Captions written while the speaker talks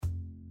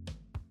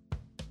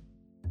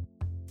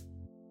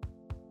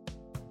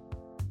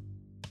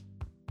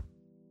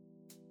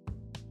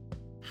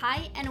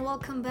Hi and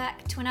welcome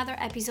back to another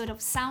episode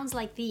of Sounds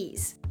Like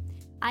These.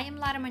 I am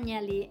Lara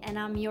Magnelli and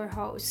I'm your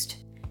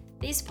host.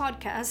 This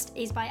podcast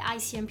is by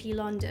ICMP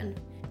London.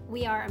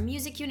 We are a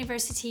music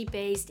university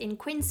based in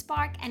Queen's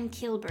Park and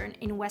Kilburn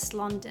in West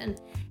London,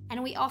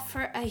 and we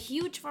offer a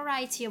huge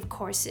variety of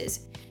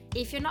courses.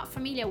 If you're not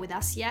familiar with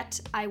us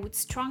yet, I would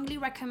strongly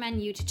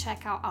recommend you to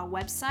check out our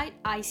website,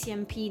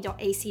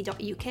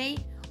 icmp.ac.uk,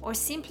 or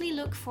simply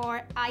look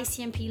for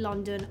ICMP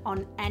London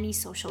on any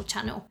social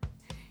channel.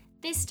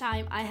 This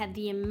time I had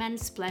the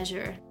immense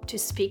pleasure to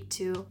speak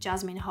to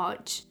Jasmine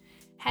Hodge,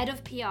 Head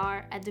of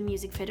PR at the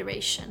Music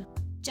Federation.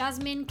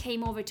 Jasmine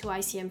came over to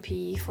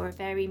ICMP for a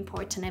very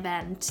important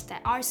event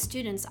that our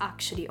students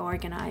actually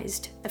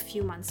organized a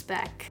few months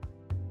back.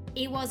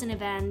 It was an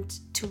event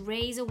to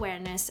raise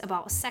awareness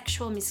about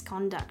sexual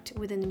misconduct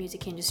within the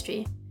music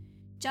industry.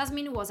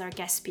 Jasmine was our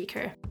guest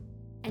speaker,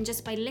 and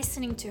just by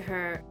listening to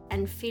her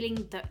and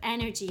feeling the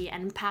energy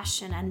and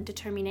passion and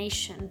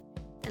determination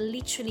that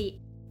literally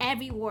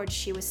every word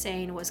she was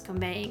saying was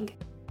conveying,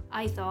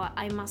 I thought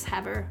I must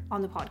have her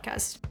on the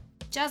podcast.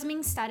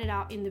 Jasmine started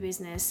out in the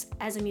business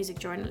as a music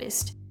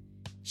journalist.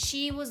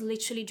 She was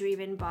literally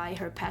driven by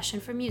her passion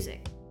for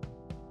music.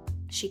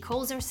 She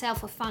calls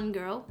herself a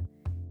fangirl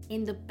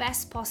in the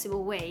best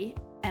possible way,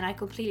 and I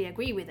completely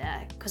agree with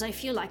that because I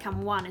feel like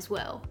I'm one as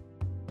well.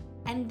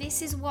 And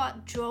this is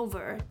what drove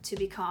her to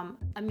become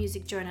a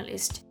music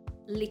journalist,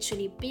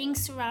 literally being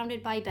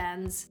surrounded by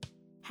bands,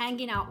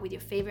 hanging out with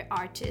your favorite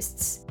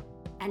artists,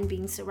 and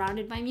being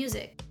surrounded by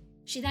music.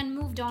 She then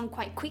moved on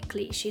quite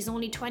quickly. She's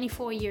only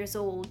 24 years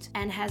old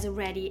and has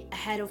already a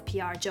head of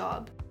PR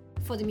job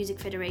for the Music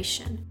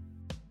Federation.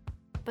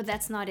 But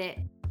that's not it.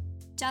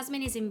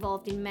 Jasmine is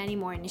involved in many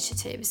more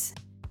initiatives,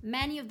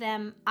 many of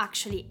them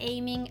actually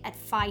aiming at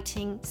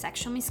fighting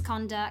sexual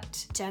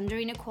misconduct, gender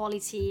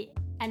inequality,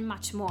 and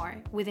much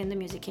more within the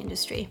music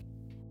industry.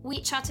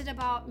 We chatted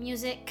about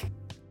music,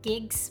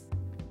 gigs,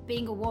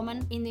 being a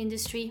woman in the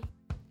industry,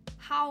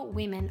 how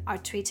women are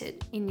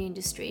treated in the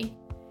industry,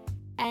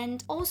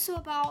 and also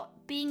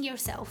about being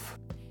yourself.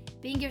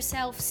 Being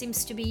yourself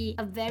seems to be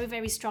a very,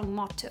 very strong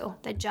motto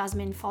that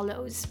Jasmine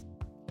follows.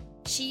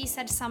 She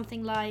said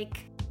something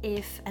like,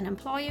 if an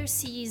employer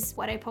sees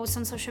what I post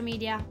on social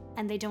media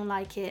and they don't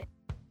like it,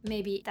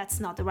 maybe that's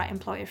not the right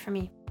employer for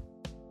me.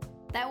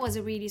 That was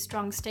a really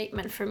strong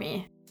statement for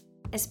me,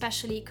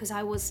 especially because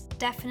I was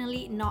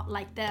definitely not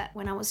like that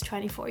when I was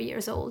 24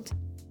 years old.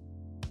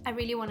 I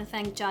really want to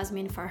thank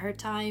Jasmine for her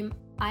time.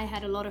 I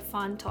had a lot of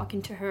fun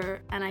talking to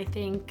her, and I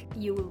think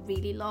you will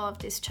really love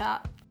this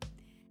chat.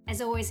 As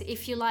always,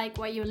 if you like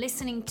what you're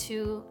listening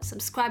to,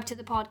 subscribe to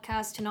the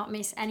podcast to not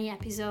miss any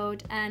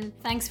episode, and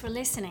thanks for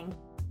listening.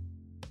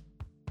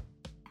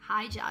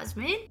 Hi,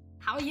 Jasmine.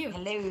 How are you?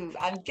 Hello,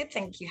 I'm good,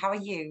 thank you. How are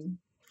you?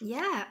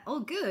 Yeah,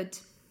 all good.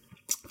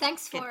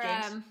 Thanks for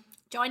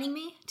joining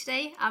me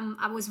today.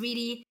 I was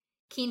really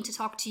keen to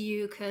talk to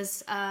you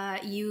because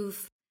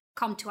you've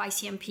come to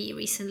ICMP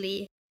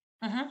recently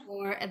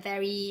for a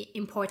very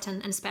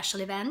important and special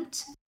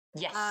event.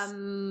 Yes.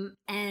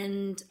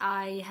 And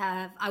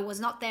I was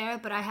not there,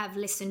 but I have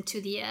listened to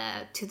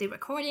the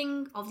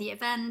recording of the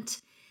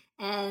event,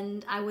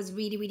 and I was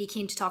really, really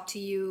keen to talk to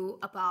you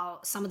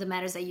about some of the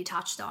matters that you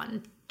touched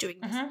on during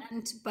this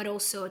event, but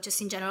also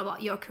just in general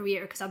about your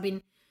career, because I've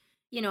been,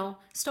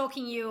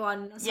 stalking you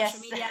on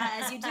social media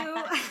as you do,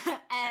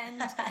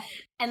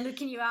 and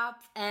looking you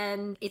up,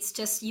 and it's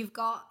just, you've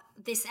got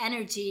this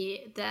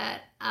energy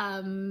that,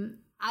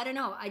 I don't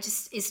know,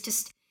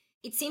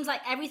 it seems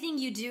like everything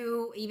you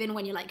do, even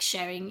when you're like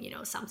sharing,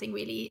 something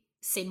really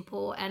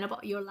simple and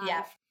about your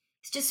life,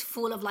 it's just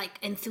full of like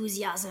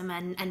enthusiasm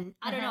and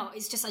I don't know, I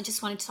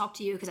just wanted to talk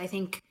to you because I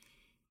think,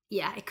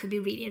 it could be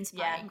really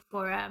inspiring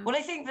for... Well,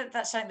 I think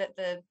that's something that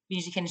the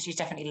music industry is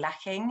definitely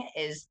lacking,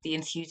 is the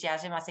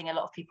enthusiasm. I think a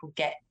lot of people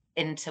get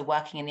into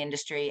working in the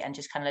industry and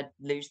just kind of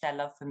lose their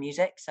love for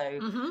music. So,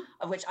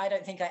 of which I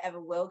don't think I ever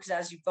will, because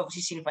as you've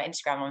obviously seen with my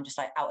Instagram, I'm just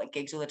like out at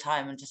gigs all the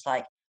time and just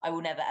like, I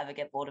will never ever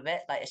get bored of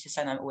it. Like, it's just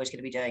something I'm always going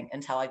to be doing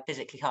until I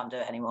physically can't do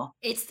it anymore.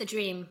 It's the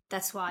dream.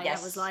 That's why I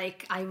was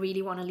like, I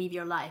really want to leave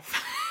your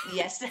life.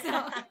 Yes.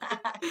 So,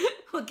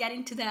 we'll get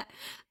into that.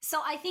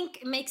 So I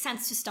think it makes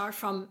sense to start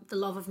from the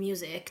love of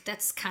music.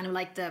 That's kind of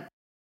like the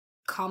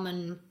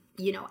common,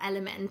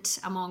 element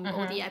among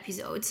all the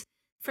episodes.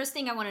 First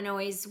thing I want to know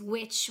is,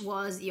 which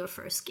was your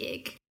first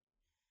gig?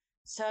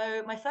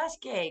 So my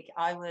first gig,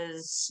 I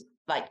was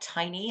like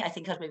tiny. I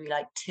think I was maybe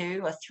like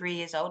 2 or 3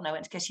 years old, and I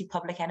went to go see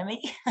Public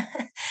Enemy.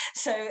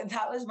 So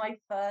that was my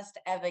first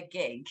ever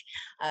gig,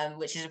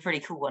 which is a pretty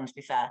cool one, to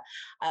be fair.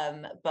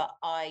 But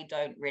I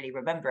don't really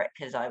remember it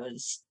because I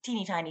was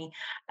teeny tiny.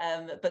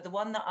 But the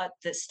one that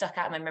stuck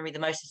out in my memory the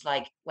most is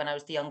like when I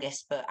was the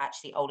youngest, but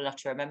actually old enough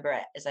to remember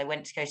it, is I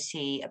went to go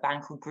see a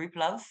band called Group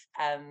Love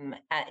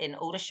in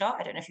Aldershot.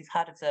 I don't know if you've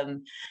heard of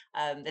them.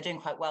 They're doing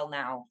quite well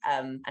now.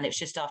 And it was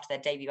just after their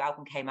debut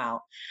album came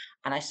out.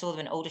 And I saw them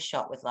in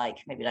Aldershot with like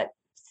maybe like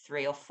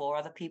 3 or 4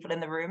 other people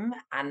in the room,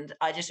 and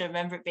I just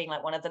remember it being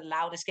like one of the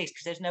loudest gigs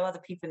because there's no other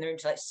people in the room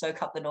to like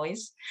soak up the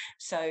noise.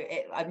 So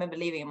I remember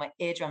leaving and my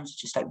eardrums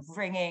just like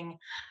ringing.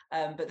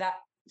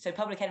 So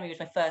Public Enemy was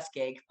my first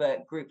gig,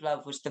 but Group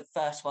Love was the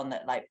first one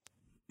that like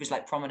was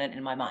like prominent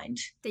in my mind.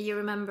 That you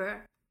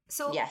remember?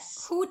 So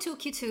yes. Who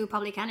took you to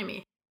Public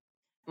Enemy?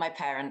 My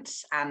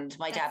parents, and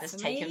my dad has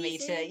taken me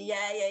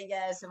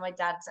to so my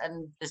dad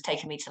has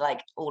taken me to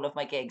like all of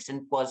my gigs,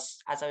 and was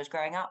as I was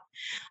growing up.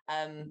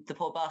 The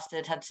poor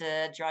bastard had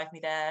to drive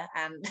me there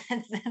and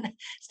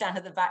stand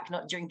at the back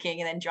not drinking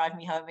and then drive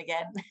me home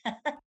again.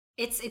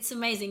 It's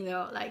amazing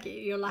though, like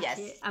you're lucky.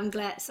 Yes. I'm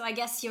glad. So I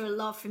guess your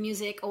love for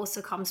music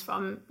also comes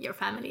from your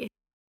family.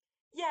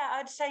 Yeah,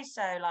 I'd say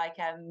so. Like,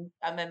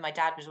 I mean, my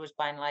dad was always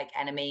buying like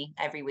Enemy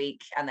every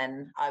week, and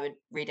then I would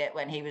read it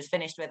when he was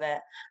finished with it.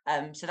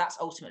 So that's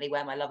ultimately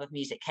where my love of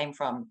music came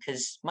from,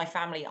 because my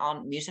family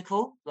aren't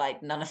musical.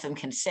 Like, none of them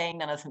can sing,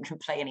 none of them can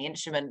play any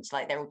instruments.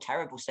 Like, they're all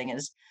terrible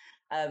singers,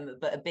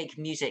 but a big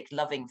music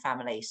loving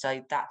family.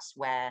 So that's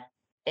where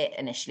it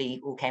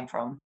initially all came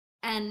from.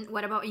 And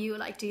what about you?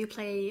 Like, do you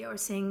play or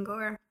sing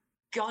or?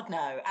 God,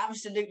 no,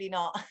 absolutely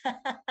not.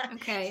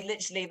 Okay. It's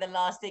literally the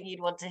last thing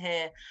you'd want to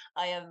hear.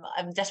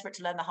 I'm desperate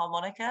to learn the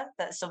harmonica.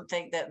 That's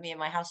something that me and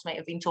my housemate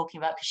have been talking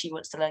about because she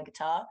wants to learn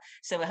guitar.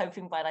 So we're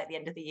hoping by like the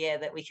end of the year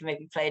that we can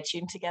maybe play a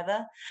tune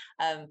together.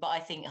 But I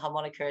think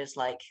harmonica is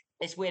like,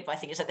 it's weird, but I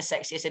think it's like the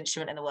sexiest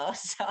instrument in the world.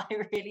 So I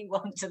really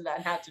want to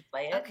learn how to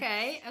play it.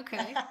 Okay.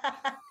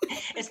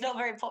 It's not a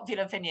very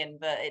popular opinion,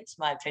 but it's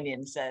my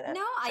opinion. So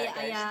no,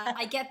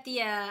 I get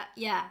the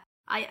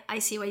I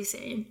see what you're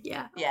saying.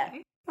 Yeah. Okay. Yeah.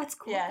 That's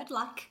cool. Yeah. Good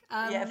luck.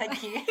 Yeah,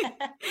 thank you.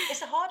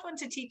 It's a hard one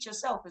to teach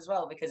yourself as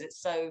well because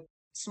it's so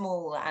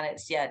small and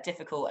it's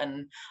difficult.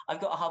 And I've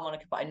got a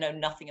harmonica, but I know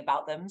nothing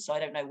about them, so I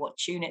don't know what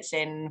tune it's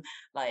in.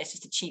 Like, it's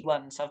just a cheap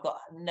one, so I've got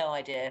no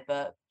idea.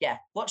 But yeah,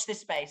 watch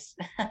this space.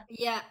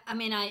 Yeah, I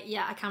mean,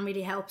 I can't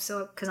really help,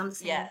 so because I'm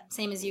the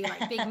same as you,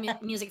 like big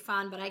music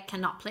fan, but I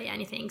cannot play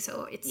anything.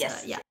 So it's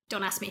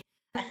don't ask me.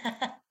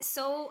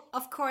 So,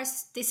 of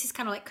course, this is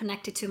kind of like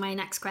connected to my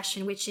next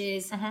question, which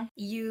is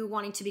you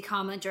wanting to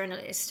become a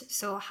journalist.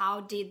 So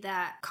how did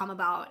that come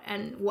about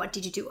and what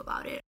did you do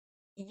about it?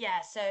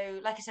 Yeah, so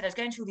like I said, I was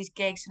going to all these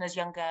gigs when I was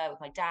younger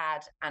with my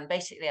dad, and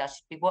basically I would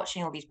be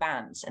watching all these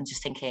bands and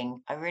just thinking,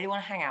 I really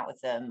want to hang out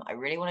with them. I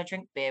really want to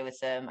drink beer with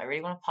them. I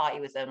really want to party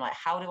with them. Like,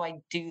 how do I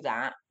do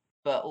that,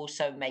 but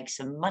also make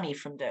some money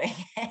from doing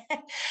it?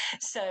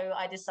 So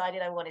I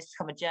decided I wanted to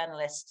become a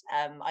journalist.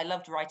 I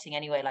loved writing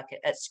anyway. Like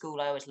at school,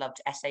 I always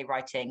loved essay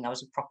writing. I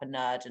was a proper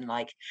nerd. And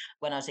like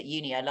when I was at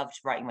uni, I loved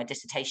writing my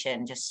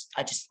dissertation.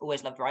 I just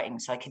always loved writing.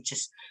 So I could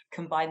just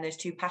combine those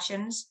two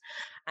passions.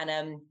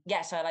 And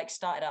so I like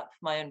started up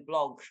my own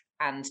blog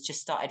and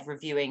just started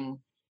reviewing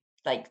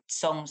like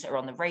songs that are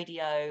on the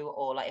radio,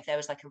 or like if there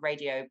was like a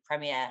radio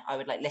premiere, I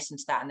would like listen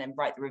to that and then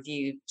write the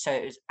review so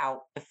it was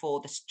out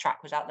before this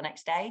track was out the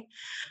next day,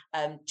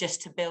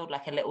 just to build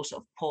like a little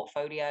sort of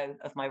portfolio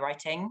of my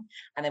writing.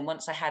 And then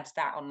once I had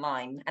that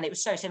online, and it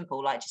was so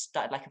simple, like just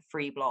started like a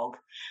free blog,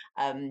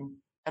 and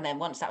then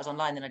once that was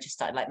online, then I just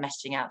started like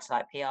messaging out to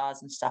like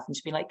PRs and stuff and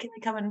just be like, can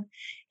I come and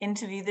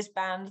interview this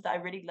band that I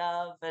really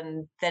love?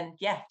 And then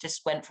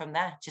just went from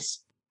there,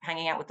 just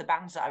hanging out with the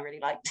bands that I really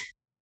liked.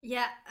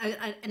 Yeah,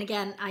 and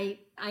again, I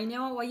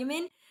know what you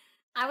mean.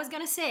 I was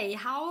gonna say,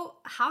 how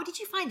did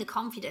you find the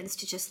confidence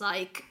to just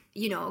like,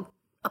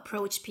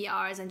 approach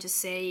PRs and just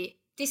say,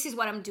 this is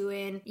what I'm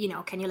doing,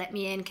 can you let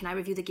me in? Can I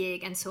review the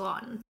gig and so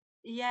on?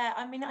 Yeah,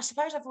 I mean, I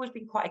suppose I've always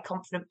been quite a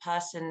confident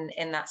person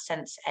in that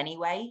sense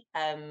anyway.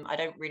 I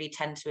don't really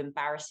tend to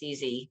embarrass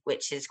easy,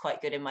 which is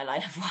quite good in my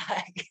line of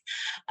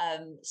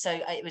work. So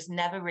it was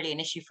never really an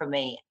issue for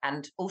me.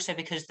 And also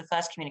because the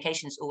first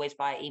communication is always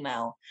via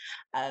email.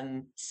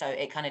 So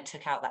it kind of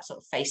took out that sort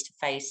of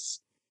face-to-face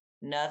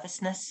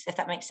nervousness, if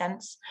that makes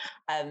sense.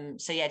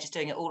 Just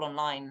doing it all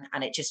online.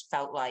 And it just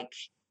felt like,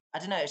 I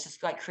don't know, it's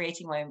just like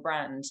creating my own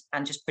brand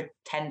and just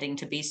pretending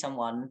to be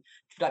someone,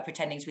 like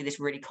pretending to be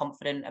this really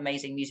confident,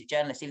 amazing music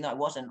journalist, even though I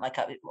wasn't. Like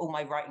all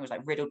my writing was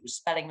like riddled with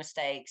spelling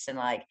mistakes and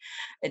like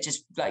it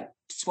just like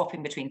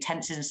swapping between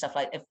tenses and stuff.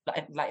 Like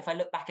if I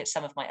look back at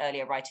some of my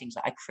earlier writings,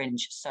 like I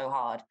cringe so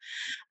hard.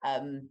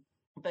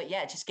 But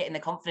just getting the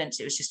confidence,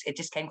 it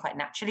just came quite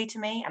naturally to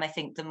me. And I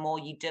think the more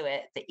you do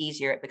it, the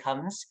easier it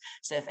becomes.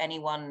 So if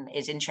anyone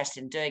is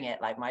interested in doing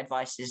it, like my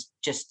advice is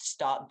just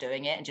start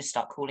doing it and just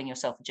start calling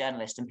yourself a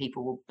journalist and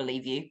people will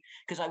believe you.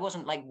 Because I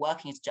wasn't like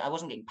I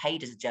wasn't getting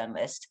paid as a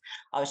journalist.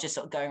 I was just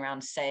sort of going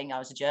around saying I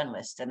was a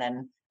journalist and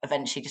then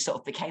eventually just sort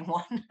of became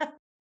one.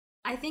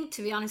 I think,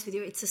 to be honest with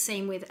you, it's the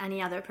same with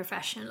any other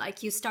profession.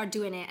 Like you start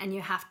doing it and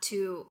you have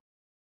to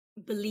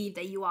believe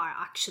that you are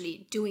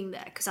actually doing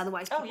that, because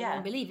otherwise people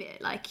won't believe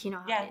it, like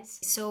how it is.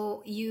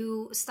 So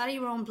you study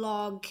your own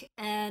blog,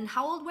 and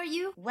how old were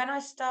you when I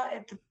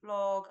started the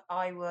blog?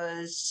 I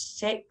was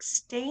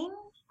 16,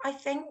 I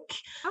think.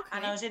 Okay.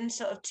 And I was in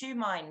sort of two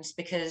minds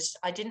because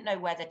I didn't know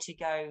whether to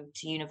go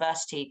to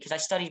university, because I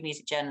studied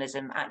music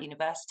journalism at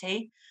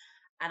university.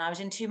 And I was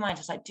in two minds.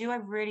 I was like, do I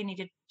really need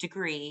a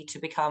degree to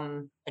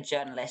become a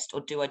journalist,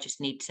 or do I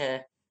just need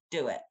to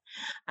do it?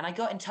 And I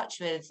got in touch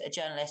with a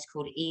journalist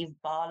called Eve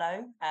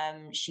Barlow.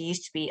 She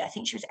used to be, I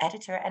think she was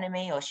editor at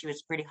Enemy, or she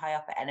was really high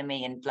up at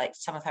Enemy, and like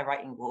some of her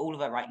writing, well, all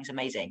of her writing is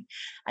amazing.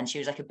 And she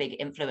was like a big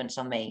influence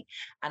on me.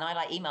 And I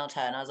like emailed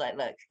her and I was like,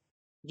 look,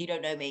 you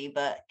don't know me,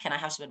 but can I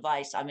have some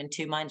advice? I'm in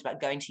two minds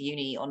about going to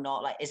uni or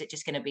not. Like, is it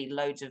just going to be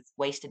loads of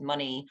wasted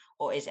money,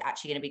 or is it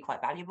actually going to be quite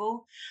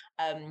valuable?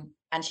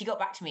 And she got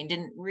back to me and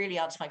didn't really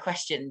answer my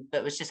question,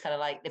 but was just kind of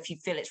like, if you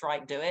feel it's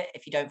right, do it.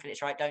 If you don't feel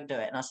it's right, don't do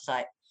it. And I was just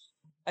like,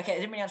 okay, it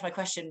didn't really answer my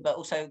question, but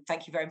also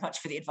thank you very much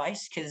for the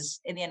advice. Because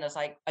in the end, I was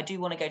like, I do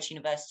want to go to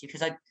university,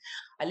 because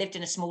I lived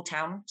in a small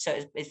town, so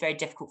it's very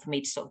difficult for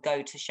me to sort of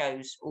go to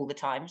shows all the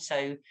time.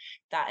 So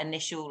that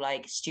initial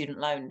like student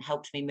loan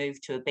helped me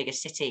move to a bigger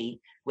city,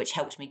 which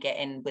helped me get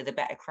in with a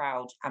better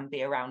crowd and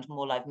be around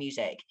more live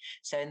music.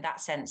 So in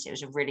that sense, it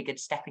was a really good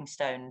stepping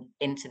stone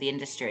into the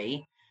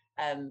industry.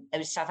 It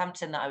was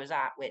Southampton that I was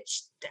at,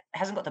 which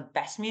hasn't got the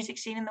best music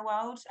scene in the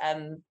world,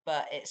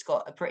 but it's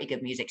got a pretty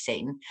good music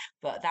scene.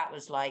 But that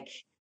was like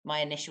my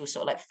initial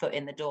sort of like foot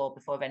in the door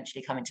before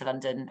eventually coming to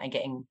London and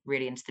getting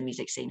really into the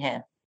music scene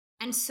here.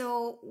 And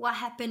so what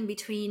happened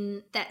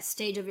between that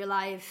stage of your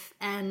life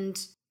and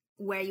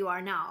where you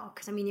are now?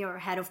 Because I mean, you're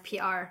head of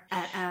PR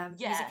at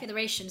Music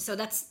Federation, so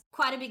that's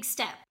quite a big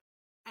step.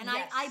 And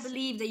yes. I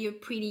believe that you're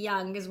pretty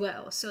young as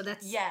well. So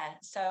that's... Yeah,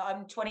 so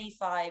I'm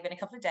 25 in a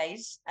couple of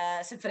days.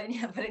 So put it in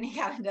your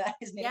calendar.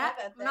 Yeah,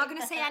 I'm not going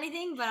to say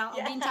anything, but I'll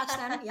be in touch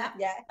then. Yeah.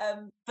 Yeah.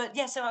 But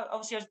yeah, so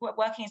obviously I was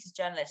working as a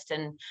journalist,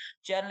 and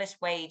journalist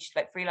wage,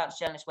 like freelance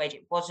journalist wage,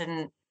 it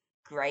wasn't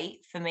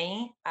great for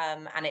me.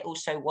 And it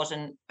also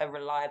wasn't a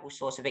reliable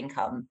source of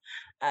income.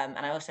 And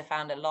I also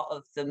found a lot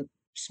of the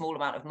small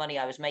amount of money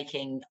I was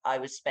making, I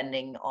was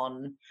spending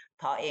on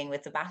partying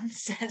with the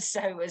bands.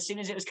 So as soon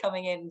as it was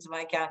coming into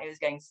my account, it was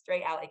going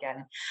straight out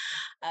again.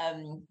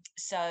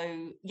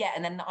 So yeah,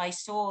 and then I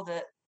saw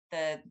that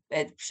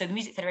so the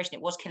Music Federation,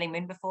 it was Killing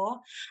Moon before,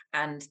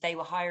 and they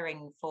were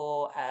hiring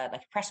for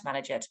like a press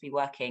manager to be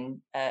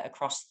working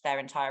across their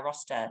entire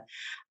roster.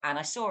 And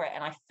I saw it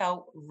and I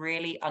felt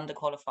really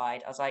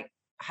underqualified. I was like,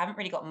 I haven't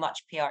really got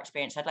much PR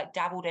experience. I'd like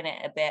dabbled in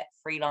it a bit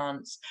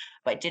freelance,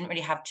 but I didn't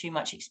really have too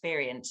much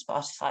experience. But I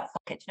was just like,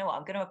 fuck it, you know what?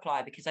 I'm going to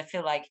apply, because I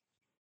feel like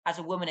as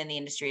a woman in the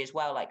industry as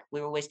well, like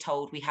we're always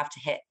told we have to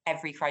hit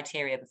every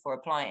criteria before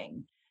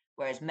applying,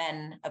 whereas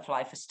men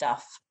apply for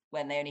stuff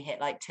when they only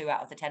hit like 2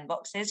 out of the 10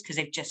 boxes, because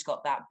they've just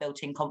got that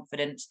built-in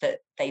confidence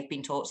that they've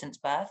been taught since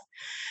birth.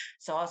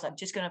 So I was like,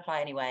 just going to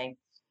apply anyway.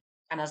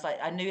 And I was like,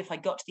 I knew if I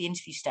got to the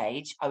interview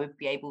stage, I would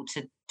be able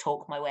to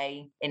talk my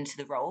way into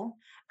the role.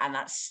 And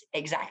that's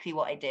exactly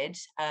what I did.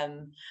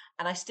 And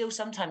I still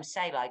sometimes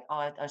say like, oh,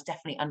 I was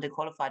definitely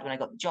underqualified when I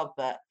got the job,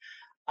 but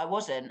I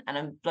wasn't. And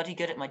I'm bloody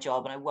good at my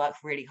job and I work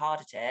really hard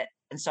at it.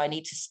 And so I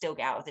need to still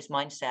get out of this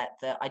mindset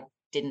that I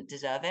didn't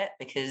deserve it,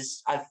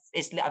 because I've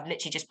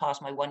literally just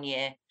passed my 1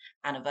 year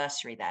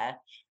anniversary there.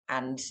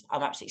 And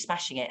I'm absolutely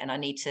smashing it. And I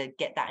need to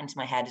get that into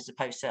my head, as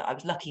opposed to I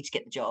was lucky to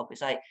get the job.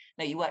 It's like,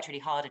 no, you worked really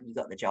hard and you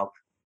got the job.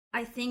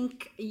 I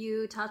think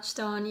you touched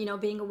on,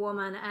 being a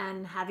woman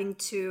and having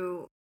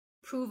to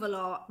prove a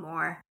lot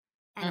more,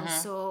 and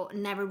also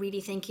never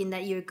really thinking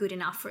that you're good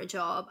enough for a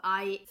job.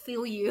 I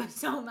feel you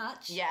so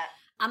much. Yeah.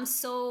 I'm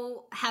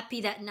so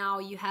happy that now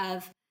you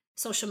have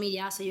social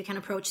media, so you can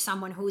approach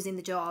someone who's in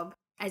the job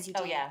as you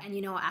did,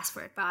 and, ask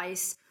for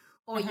advice.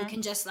 Or you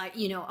can just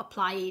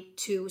apply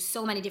to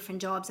so many different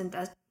jobs and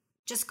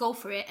just go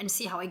for it and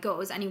see how it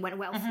goes. And it went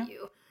well for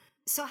you.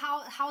 So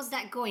how's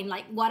that going?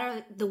 Like, what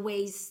are the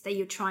ways that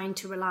you're trying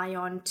to rely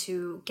on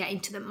to get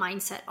into the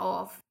mindset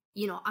of,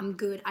 I'm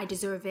good, I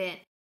deserve it?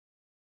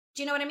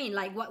 Do you know what I mean?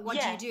 Like, what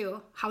do you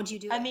do? How do you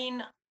do it? I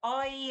mean,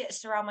 I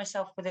surround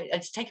myself with it.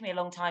 It's taken me a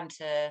long time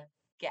to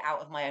get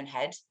out of my own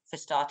head, for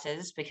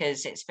starters,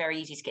 because it's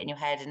very easy to get in your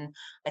head. And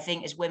I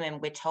think as women,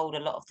 we're told a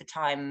lot of the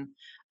time,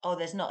 oh,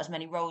 there's not as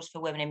many roles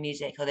for women in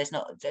music, or there's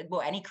not, well,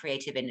 any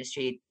creative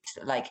industry,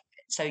 like,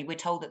 so we're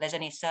told that there's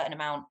only a certain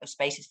amount of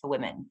spaces for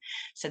women.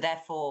 So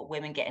therefore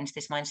women get into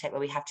this mindset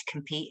where we have to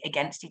compete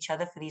against each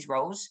other for these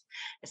roles.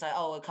 It's like,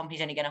 oh, a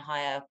company's only going to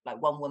hire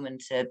like one woman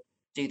to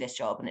do this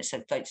job. And it's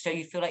like, so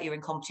you feel like you're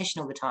in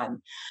competition all the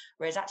time.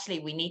 Whereas actually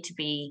we need to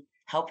be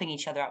helping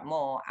each other out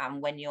more.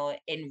 And when you're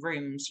in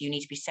rooms, you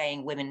need to be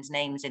saying women's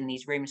names in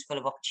these rooms full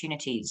of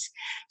opportunities.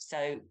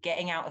 So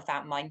getting out of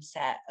that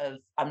mindset of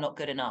I'm not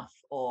good enough,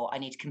 or I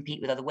need to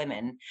compete with other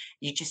women,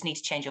 you just need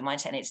to change your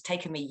mindset. And it's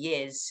taken me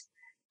years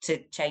to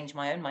change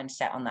my own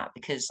mindset on that,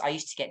 because I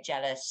used to get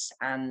jealous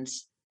and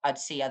I'd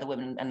see other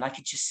women and I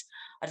could just,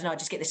 I don't know, I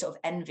just get this sort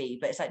of envy.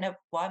 But it's like, no,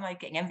 why am I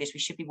getting envious?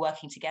 We should be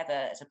working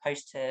together as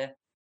opposed to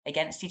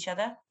against each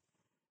other.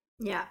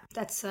 Yeah,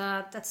 that's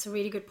a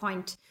really good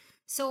point.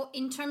 So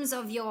in terms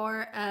of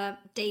your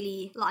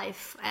daily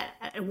life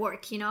at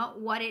work,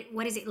 what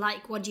is it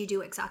like? What do you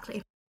do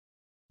exactly?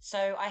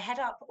 So I head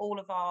up all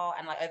of our,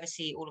 and like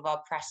oversee all of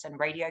our press and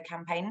radio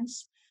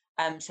campaigns.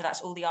 So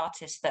that's all the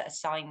artists that are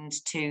signed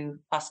to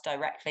us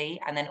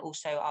directly, and then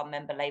also our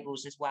member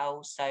labels as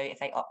well. So if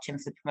they opt in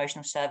for the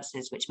promotional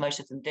services, which most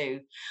of them do,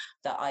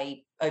 that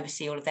I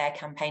oversee all of their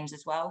campaigns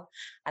as well.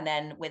 And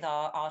then with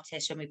our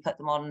artists, when we put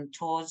them on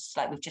tours,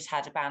 like we've just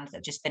had a band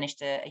that just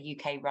finished a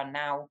UK run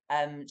now,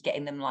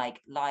 getting them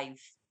like live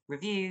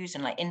reviews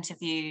and like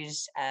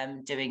interviews,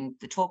 doing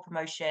the tour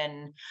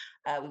promotion.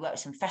 We work with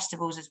some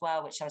festivals as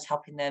well, which I was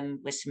helping them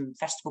with some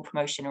festival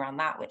promotion around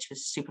that, which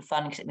was super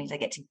fun because it means I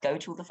get to go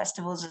to all the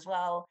festivals as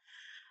well.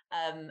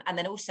 And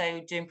then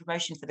also doing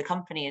promotion for the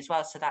company as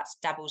well. So that's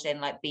dabbles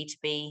in like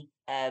B2B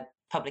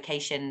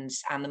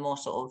publications and the more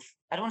sort of,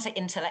 I don't want to say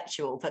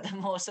intellectual, but the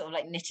more sort of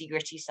like nitty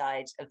gritty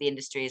side of the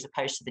industry as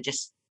opposed to the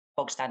just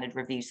bog standard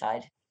review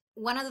side.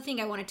 One other thing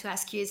I wanted to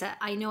ask you is that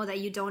I know that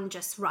you don't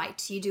just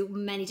write, you do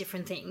many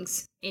different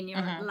things in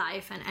your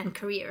life and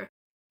career.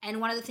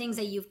 And one of the things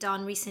that you've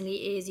done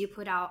recently is you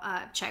put out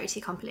a charity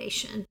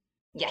compilation.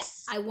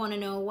 Yes. I want to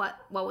know what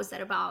was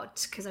that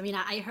about? Because I mean,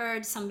 I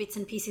heard some bits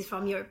and pieces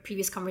from your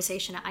previous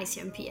conversation at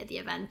ICMP at the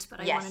event, but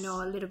I want to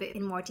know a little bit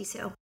in more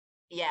detail.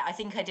 Yeah, I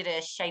think I did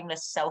a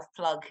shameless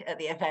self-plug at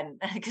the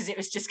event because it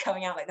was just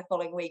coming out like the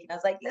following week and I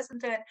was like, listen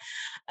to it.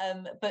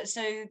 But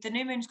so the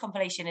New Moons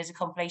compilation is a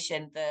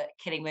compilation that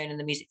Killing Moon and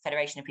the Music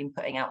Federation have been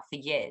putting out for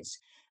years.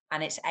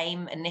 And its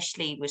aim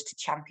initially was to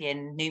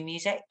champion new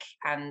music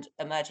and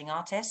emerging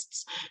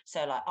artists.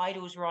 So like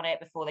Idols were on it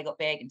before they got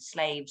big and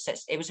Slaves. So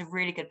it was a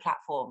really good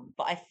platform.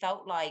 But I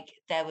felt like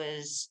there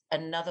was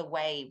another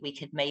way we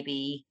could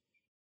maybe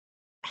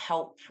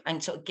help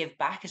and sort of give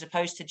back as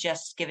opposed to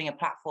just giving a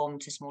platform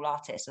to small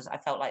artists. As I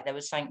felt like there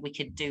was something we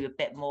could do a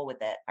bit more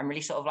with it and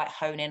really sort of like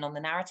hone in on the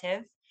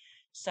narrative.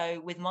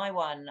 So with my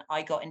one,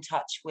 I got in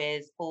touch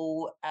with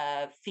all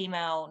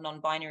female,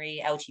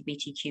 non-binary,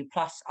 LGBTQ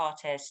plus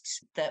artists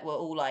that were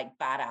all like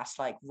badass,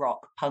 like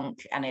rock,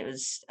 punk, and it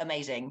was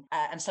amazing.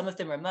 And some of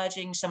them were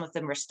emerging, some of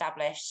them were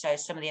established. So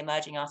some of the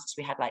emerging artists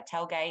we had like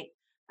Tailgate,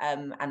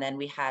 and then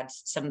we had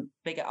some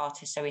bigger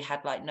artists. So we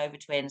had like Nova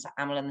Twins,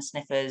 Amel and the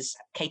Sniffers,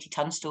 Katie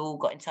Tunstall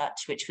got in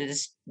touch, which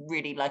was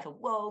really like a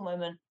whoa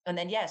moment. And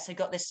then, so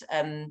got this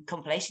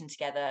compilation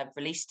together,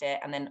 released it,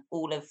 and then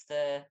all of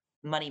the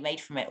money made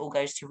from it all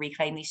goes to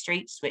Reclaim These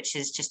Streets, which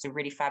is just a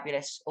really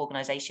fabulous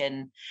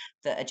organization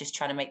that are just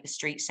trying to make the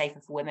streets safer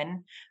for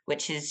women,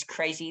 which is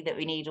crazy that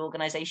we need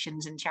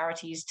organizations and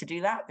charities to do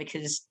that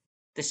because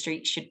the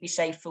streets should be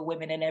safe for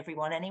women and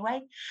everyone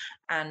anyway.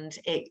 And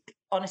it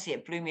honestly,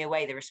 it blew me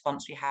away, the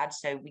response we had.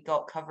 So we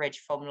got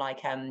coverage from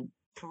like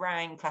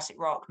Kerrang, Classic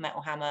Rock,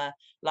 Metal Hammer,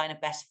 Line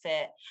of Best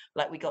Fit.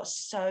 Like we got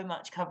so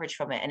much coverage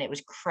from it and it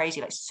was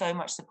crazy, like so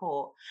much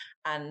support.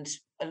 And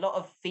a lot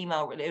of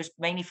it was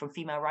mainly from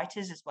female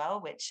writers as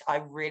well, which I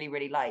really,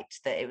 really liked,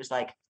 that it was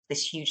like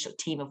this huge sort of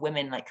team of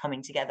women like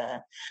coming together.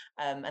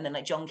 And then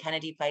like John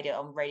Kennedy played it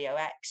on Radio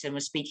X and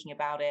was speaking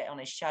about it on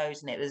his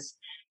shows. And it was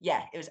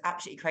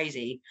absolutely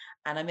crazy.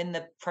 And I'm in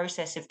the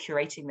process of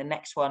curating the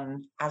next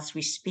one as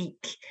we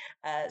speak.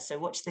 So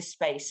watch this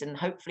space and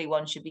hopefully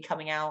one should be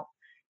coming out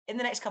in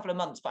the next couple of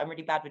months, but I'm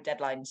really bad with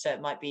deadlines. So it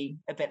might be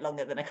a bit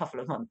longer than a couple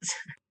of months.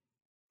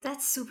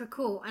 That's super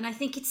cool. And I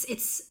think it's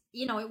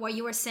what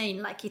you were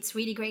saying, like it's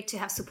really great to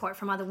have support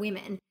from other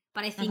women,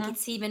 but I think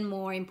it's even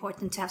more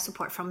important to have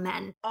support from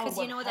men. Because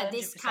you know that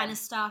this kind of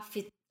stuff,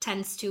 it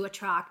tends to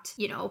attract,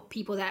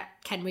 people that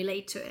can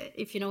relate to it,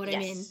 if you know what I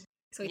mean.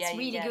 So it's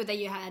really good that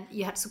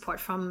you had support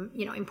from,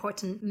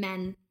 important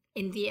men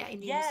in the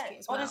industry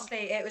as well.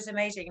 Honestly, it was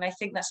amazing. And I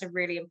think that's a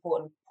really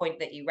important point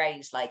that you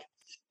raised. Like,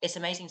 it's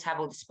amazing to have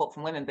all the support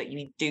from women, but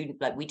we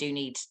do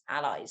need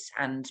allies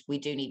and we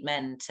do need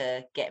men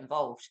to get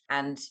involved.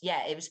 And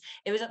it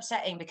was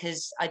upsetting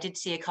because I did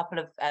see a couple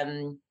of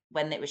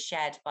when it was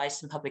shared by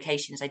some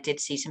publications, I did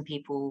see some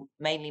people,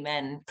 mainly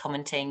men,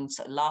 commenting,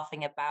 sort of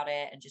laughing about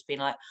it and just being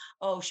like,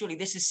 oh, surely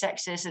this is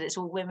sexist and it's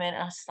all women.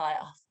 And I was like,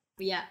 oh.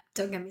 Yeah,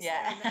 don't get me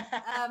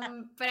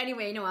started. But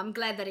anyway, I'm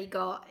glad that it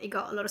got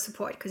a lot of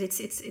support because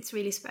it's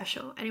really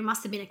special, and it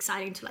must have been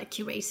exciting to like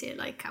curate it.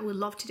 Like, I would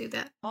love to do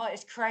that. Oh,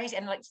 it's crazy,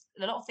 and like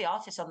a lot of the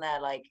artists on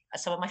there, like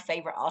some of my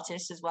favorite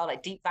artists as well.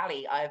 Like Deep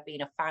Valley, I have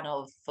been a fan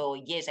of for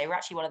years. They were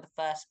actually one of the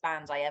first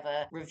bands I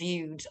ever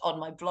reviewed on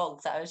my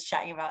blog that I was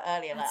chatting about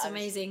earlier. That's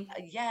amazing.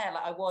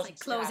 I was like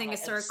closing a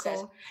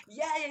circle.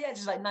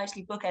 Just like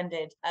nicely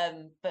bookended.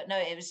 But no,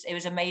 it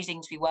was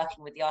amazing to be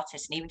working with the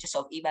artists and even just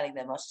sort of emailing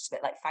them. I was just a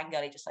bit like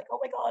fangirly, just like, oh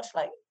my god,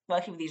 like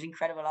working with these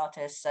incredible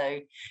artists. So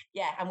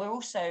and we're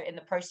also in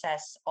the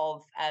process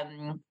of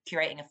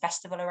curating a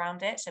festival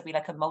around it. So it'll be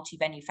like a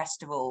multi-venue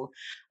festival,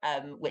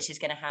 which is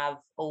going to have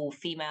all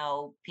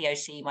female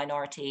POC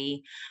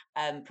minority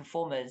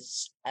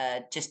performers,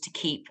 just to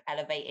keep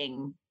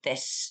elevating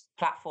this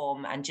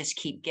platform and just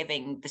keep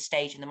giving the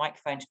stage and the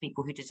microphone to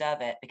people who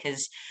deserve it,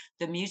 because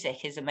the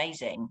music is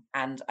amazing.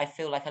 And I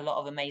feel like a lot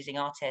of amazing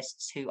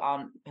artists who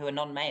are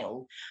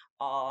non-male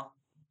are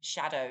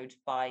shadowed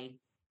by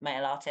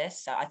male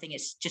artists. So I think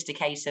it's just a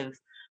case of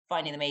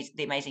finding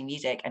the amazing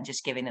music and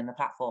just giving them the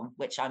platform,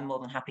 which I'm more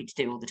than happy to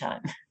do all the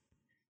time.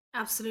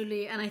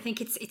 Absolutely. And I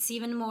think it's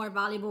even more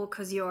valuable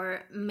because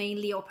you're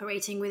mainly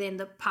operating within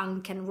the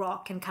punk and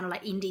rock and kind of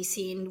like indie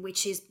scene,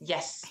 which is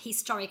Yes.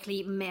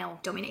 historically male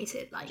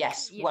dominated. Like,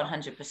 Yes,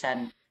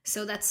 100%.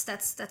 So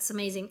that's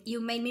amazing. You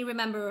made me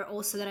remember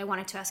also that I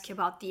wanted to ask you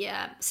about the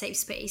safe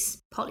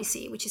space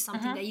policy, which is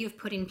something that you've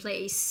put in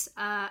place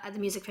at the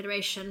Music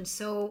Federation.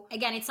 So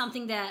again, it's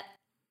something that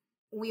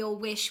we all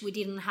wish we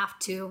didn't have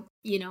to,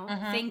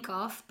 think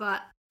of,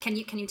 but can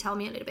you tell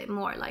me a little bit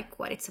more, like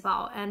what it's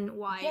about and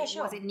why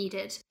was it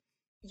needed?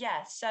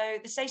 Yeah, so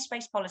the safe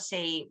space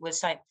policy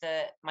was something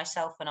that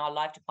myself and our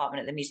live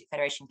department at the Music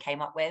Federation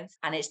came up with.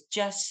 And it's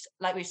just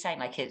like we were saying,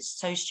 like it's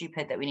so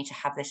stupid that we need to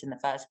have this in the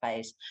first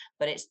place.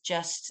 But it's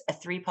just a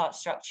 3-part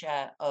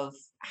structure of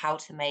how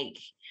to make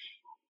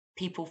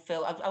people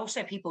feel,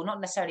 also people,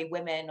 not necessarily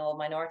women or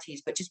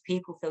minorities, but just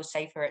people feel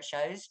safer at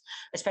shows,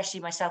 especially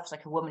myself as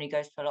like a woman who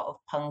goes to a lot of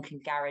punk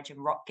and garage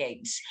and rock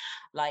gigs.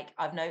 Like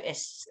I've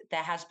noticed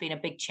there has been a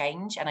big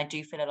change and I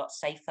do feel a lot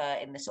safer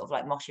in the sort of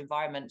like mosh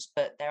environments,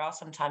 but there are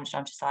some times when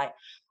I'm just like,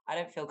 I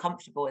don't feel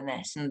comfortable in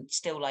this. And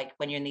still, like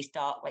when you're in these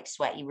dark, like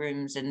sweaty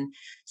rooms and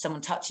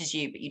someone touches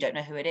you, but you don't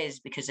know who it is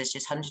because there's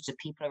just hundreds of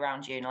people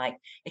around you. And like,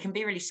 it can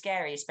be really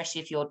scary,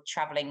 especially if you're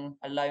traveling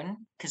alone.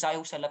 Because I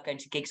also love going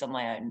to gigs on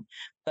my own.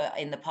 But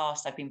in the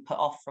past, I've been put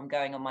off from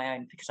going on my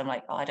own because I'm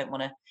like, oh, I don't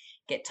want to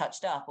get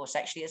touched up or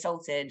sexually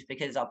assaulted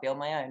because I'll be on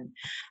my own.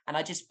 And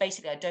I just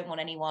basically, I don't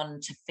want anyone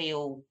to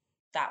feel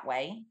that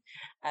way.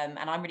 And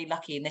I'm really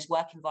lucky in this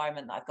work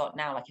environment that I've got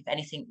now. Like if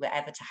anything were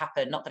ever to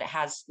happen, not that it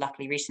has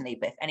luckily recently,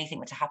 but if anything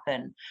were to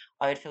happen,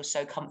 I would feel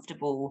so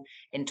comfortable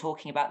in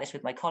talking about this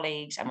with my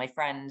colleagues and my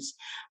friends.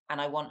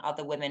 And I want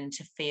other women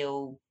to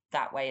feel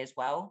that way as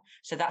well.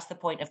 So that's the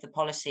point of the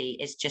policy,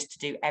 is just to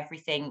do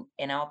everything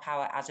in our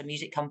power as a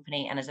music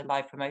company and as a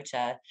live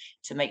promoter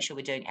to make sure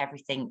we're doing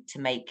everything to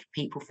make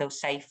people feel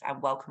safe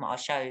and welcome at our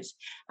shows,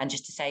 and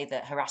just to say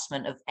that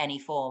harassment of any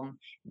form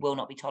will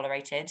not be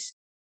tolerated.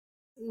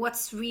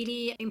 What's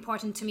really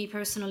important to me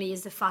personally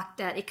is the fact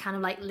that it kind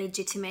of like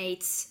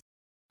legitimates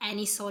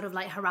any sort of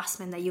like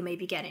harassment that you may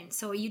be getting.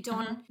 So you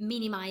don't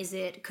minimize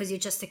it because you're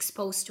just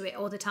exposed to it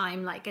all the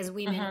time. Like as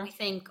women, we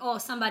think, oh,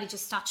 somebody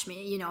just touched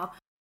me,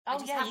 I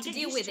just have to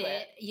deal with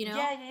it,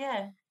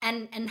 Yeah.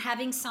 And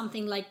having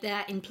something like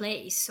that in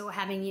place. So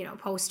having,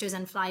 posters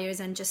and flyers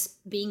and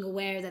just being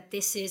aware that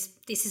this is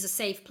a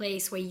safe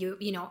place where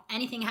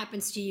anything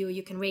happens to you,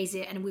 you can raise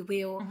it and we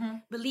will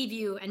believe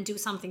you and do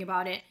something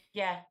about it.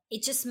 Yeah.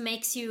 It just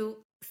makes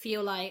you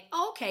feel like,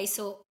 oh, okay,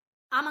 so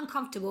I'm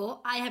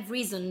uncomfortable. I have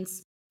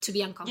reasons to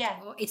be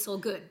uncomfortable. It's all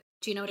good.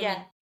 Do you know what I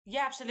mean?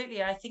 Yeah,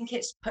 absolutely. I think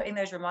it's putting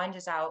those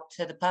reminders out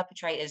to the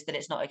perpetrators that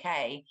it's not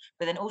okay,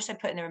 but then also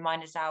putting the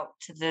reminders out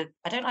to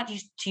I don't like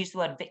to use the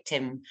word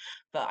victim,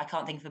 but I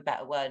can't think of a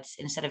better word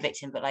instead of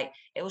victim, but like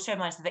it also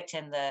reminds the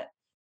victim that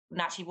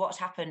actually what's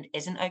happened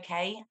isn't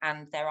okay,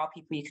 and there are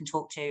people you can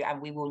talk to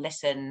and we will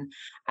listen.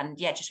 And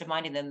just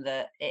reminding them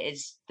that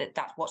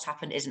that what's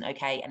happened isn't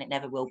okay and it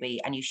never will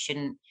be, and it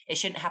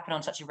shouldn't happen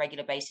on such a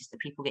regular basis that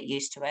people get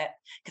used to it.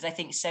 Because I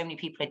think so many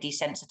people are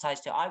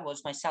desensitized to it. I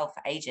was myself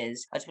for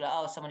ages. I'd be like,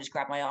 oh, someone just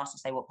grabbed my ass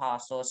and they walked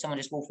past, or someone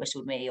just wolf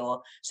whistled me,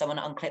 or someone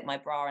unclipped my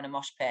bra in a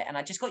mosh pit, and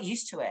I just got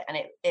used to it, and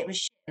it was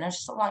shit. And I was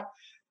just sort of like,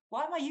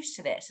 why am I used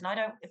to this?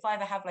 And if I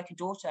ever have like a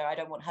daughter, I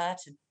don't want her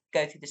to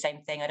go through the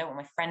same thing. I don't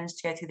want my friends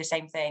to go through the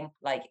same thing.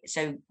 Like,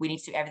 so we need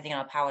to do everything in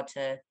our power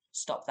to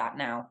stop that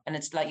now. And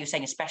it's like you're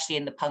saying, especially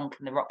in the punk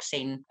and the rock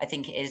scene, I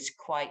think it is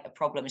quite a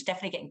problem. It's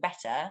definitely getting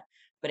better,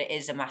 but it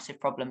is a massive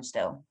problem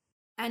still.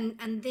 And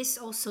this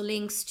also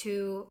links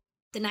to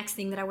the next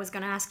thing that I was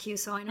going to ask you.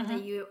 So I know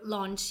that you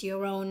launched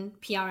your own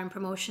PR and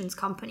promotions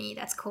company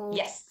that's called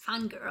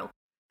Fangrrl.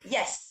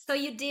 Yes. So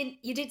you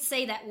did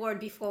say that word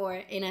before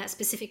in a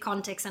specific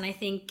context, and I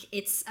think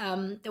it's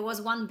there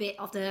was one bit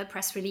of the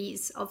press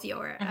release of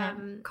your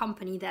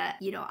company that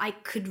I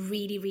could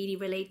really really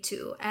relate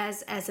to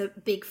as a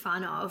big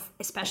fan of,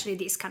 especially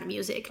this kind of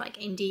music like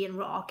indie and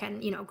rock,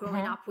 and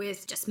growing up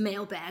with just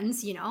male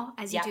bands,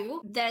 as you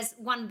do. There's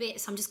one bit,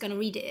 so I'm just going to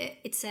read it.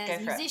 It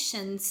says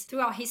musicians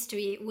throughout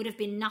history would have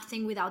been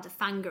nothing without the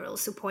fangirl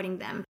supporting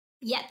them.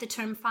 Yet the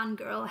term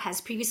fangirl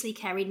has previously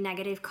carried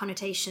negative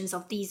connotations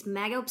of these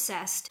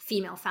mega-obsessed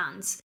female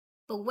fans.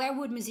 But where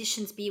would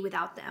musicians be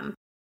without them?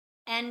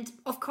 And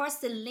of course,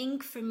 the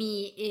link for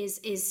me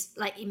is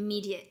like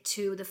immediate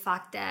to the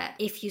fact that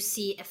if you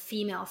see a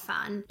female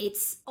fan,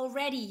 it's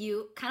already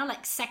you kind of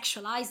like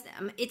sexualize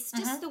them. It's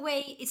just the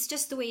way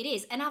it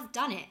is. And I've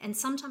done it. And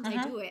sometimes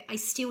I do it. I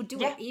still do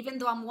it. Even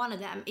though I'm one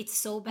of them, it's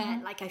so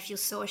bad. Like I feel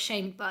so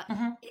ashamed. But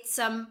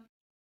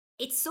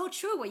it's so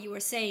true what you were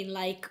saying.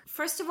 Like,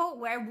 first of all,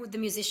 where would the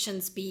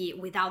musicians be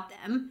without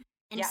them?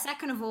 And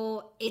second of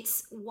all,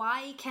 it's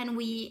why can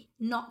we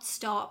not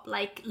stop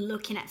like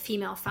looking at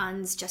female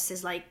fans just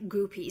as like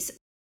groupies?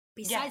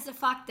 Besides the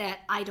fact that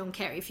I don't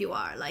care if you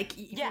are. Like,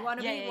 if you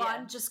want to be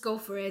one, just go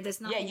for it. There's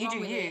nothing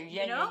wrong with it.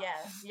 Yeah.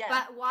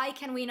 But why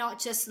can we not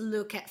just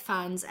look at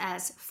fans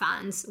as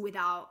fans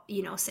without,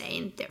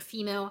 saying they're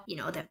female,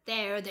 they're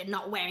there, they're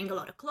not wearing a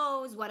lot of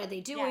clothes. What are they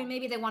doing?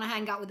 Maybe they want to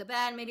hang out with the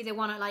band. Maybe they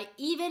want to like,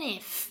 even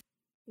if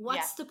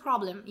What's the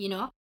problem, you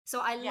know? So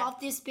I Yeah. love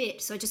this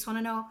bit. So I just want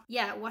to know,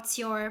 what's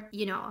your,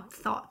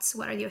 thoughts?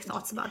 What are your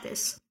thoughts about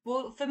this?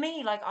 Well, for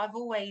me, like I've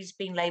always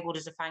been labeled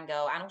as a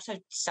fangirl and also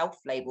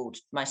self-labeled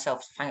myself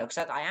as a fangirl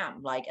because I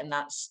am like, and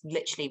that's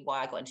literally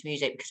why I got into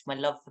music, because of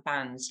my love for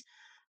bands.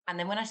 And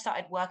then when I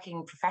started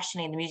working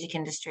professionally in the music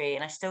industry,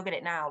 and I still get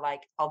it now, like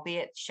I'll be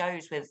at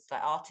shows with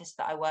like artists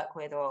that I work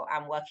with or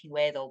am working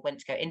with or went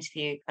to go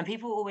interview, and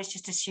people always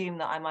just assume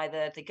that I'm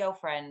either the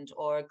girlfriend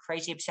or a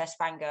crazy obsessed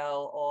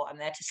fangirl or I'm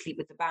there to sleep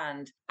with the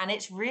band. And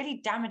it's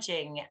really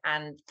damaging,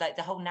 and like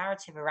the whole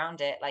narrative around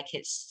it, like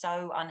it's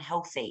so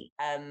unhealthy.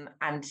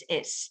 And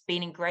it's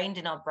been ingrained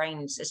in our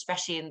brains,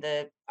 especially in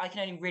I can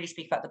only really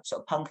speak about the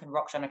sort of punk and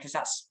rock genre because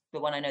that's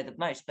the one I know the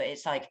most, but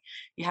it's like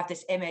you have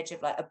this image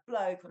of like a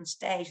bloke on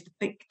stage with a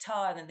big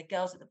guitar and then the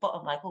girls at the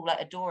bottom like all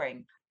like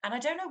adoring. And I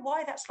don't know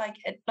why that's like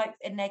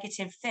a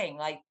negative thing.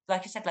 Like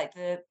I said, like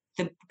the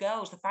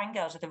girls, the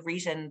fangirls are the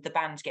reason the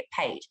bands get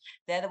paid.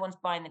 They're the ones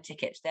buying the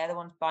tickets. They're the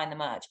ones buying the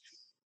merch.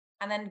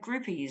 And then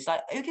groupies,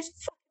 like who gives a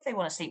fuck if they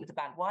want to sleep with the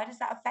band? Why does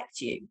that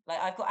affect you? Like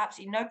I've got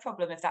absolutely no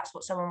problem if that's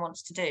what someone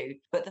wants to do.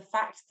 But the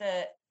fact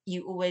that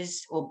you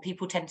always, or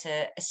people tend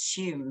to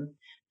assume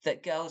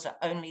that girls are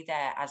only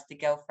there as the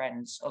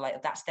girlfriends, or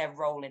like that's their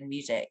role in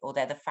music, or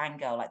they're the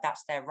fangirl, like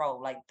that's their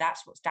role, like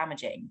that's what's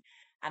damaging.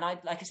 And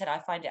like I said, I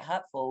find it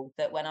hurtful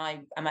that when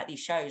I am at these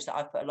shows that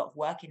I've put a lot of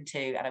work into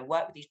and I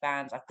work with these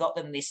bands, I've got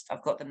them this,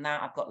 I've got them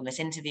that, I've got them this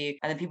interview,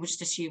 and then people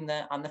just assume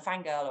that I'm the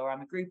fangirl or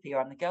I'm a groupie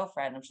or I'm the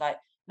girlfriend. I'm just like,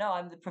 no,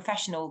 I'm the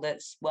professional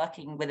that's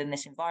working within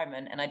this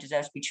environment and I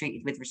deserve to be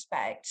treated with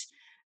respect.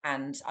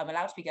 And I'm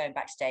allowed to be going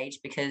backstage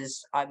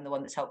because I'm the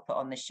one that's helped put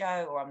on this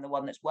show, or I'm the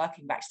one that's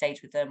working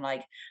backstage with them.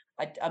 Like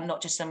I'm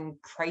not just some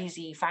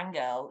crazy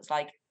fangirl. It's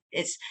like,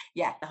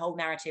 the whole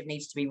narrative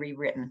needs to be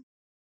rewritten.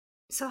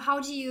 So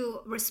how do you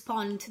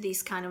respond to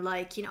these kind of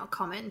like,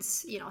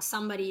 comments?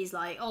 Somebody's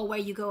like, oh, where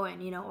are you going?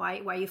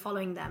 Why are you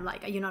following them?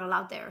 Like, are you not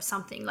allowed there or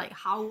something? Like,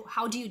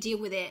 how do you deal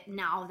with it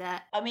now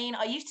that... I mean,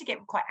 I used to get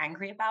quite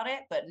angry about it,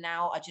 but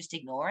now I just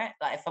ignore it.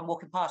 Like if I'm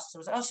walking past, I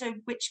was like, oh, so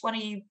which one are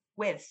you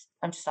with?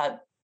 I'm just like,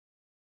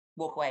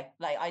 walk away.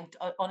 Like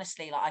I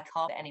honestly, like I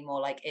can't anymore.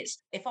 Like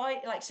it's, if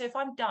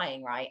I'm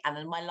dying, right, and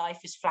then my life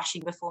is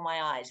flashing before my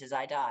eyes as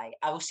I die,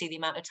 I will see the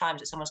amount of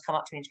times that someone's come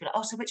up to me and be like,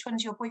 oh, so which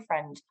one's your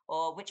boyfriend,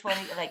 or which one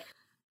like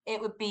it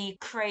would be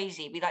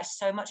crazy. It'd be like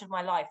so much of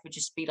my life would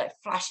just be like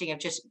flashing of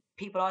just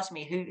people asking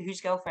me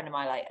whose girlfriend am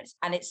I, like,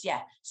 and it's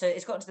so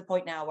it's gotten to the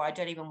point now where I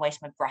don't even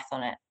waste my breath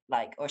on it.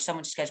 Like, or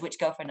someone just goes, which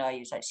girlfriend are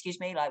you? It's like, excuse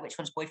me, like which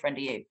one's boyfriend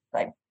are you?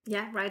 Like,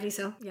 yeah, rightly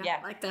so. Yeah.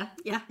 Like that.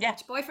 Yeah.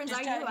 Which boyfriends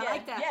just, are you? I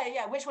like that.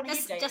 Yeah. Which one are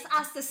you dating? Just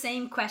ask the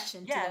same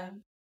question to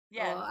them.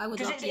 Yeah,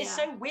 because it's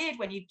so weird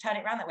when you turn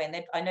it around that way,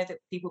 and I know that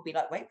people will be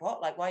like, wait,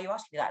 what? Like, why are you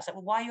asking me that? It's like,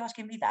 well, why are you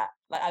asking me that?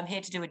 Like, I'm here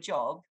to do a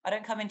job. I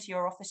don't come into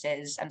your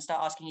offices and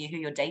start asking you who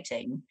you're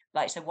dating.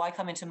 Like, so why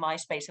come into my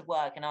space of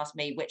work and ask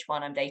me which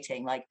one I'm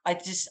dating? Like, I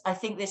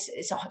think this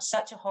is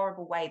such a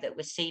horrible way that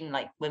we're seen,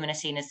 like women are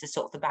seen as the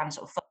sort of the band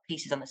sort of fuck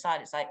pieces on the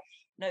side. It's like,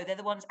 no, they're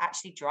the ones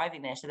actually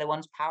driving this. They're the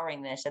ones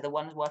powering this. They're the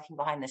ones working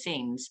behind the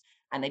scenes,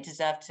 and they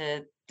deserve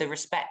the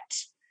respect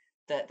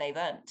that they've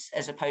earned,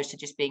 as opposed to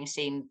just being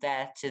seen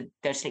there to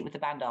go sleep with the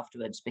band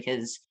afterwards.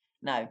 Because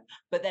no.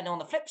 But then on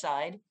the flip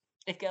side,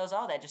 if girls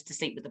are there just to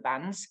sleep with the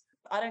bands,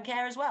 I don't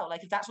care as well.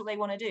 Like if that's what they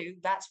want to do,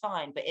 that's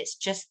fine. But it's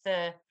just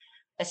the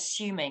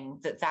assuming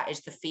that is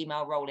the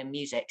female role in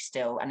music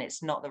still, and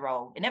it's not the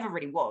role. It never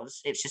really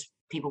was. It's just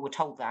people were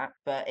told that,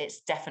 but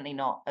it's definitely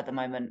not at the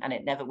moment, and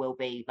it never will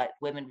be. Like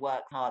women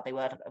work hard. They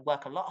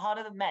work a lot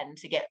harder than men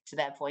to get to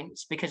their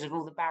points because of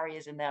all the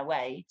barriers in their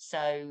way.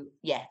 So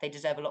yeah, they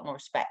deserve a lot more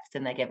respect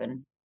than they're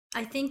given.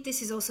 I think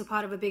this is also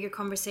part of a bigger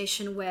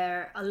conversation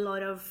where a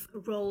lot of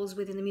roles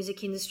within the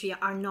music industry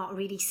are not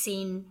really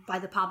seen by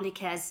the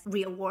public as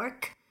real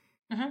work.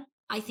 Mm-hmm.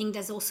 I think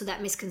there's also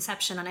that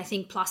misconception. And I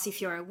think plus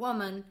if you're a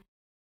woman,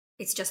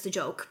 it's just a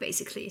joke,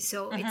 basically.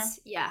 So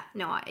it's,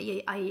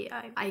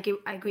 I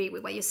agree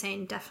with what you're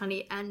saying,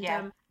 definitely.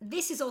 And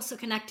this is also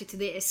connected to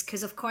this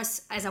because, of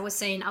course, as I was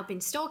saying, I've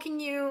been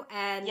stalking you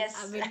and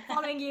I've been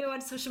following you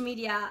on social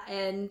media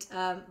and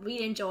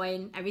really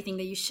enjoying everything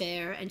that you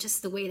share and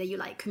just the way that you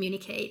like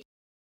communicate.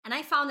 And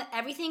I found that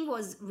everything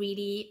was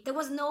really, there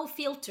was no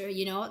filter,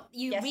 you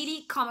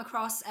really come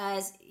across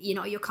as,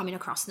 you're coming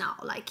across now.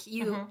 Like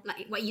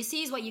like what you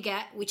see is what you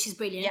get, which is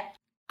brilliant. Yeah.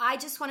 I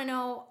just want to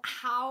know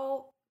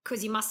how,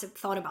 because you must have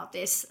thought about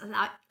this,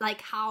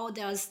 like how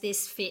does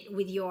this fit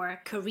with your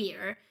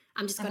career?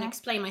 I'm just going to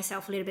explain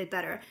myself a little bit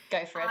better.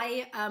 Go for it.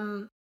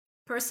 I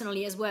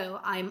personally as well,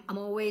 I'm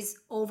always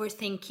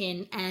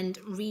overthinking and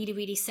really,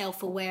 really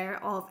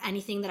self-aware of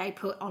anything that I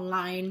put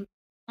online,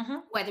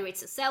 whether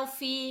it's a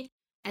selfie,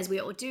 as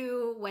we all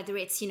do, whether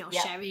it's,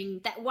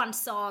 sharing that one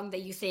song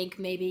that you think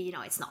maybe,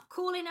 it's not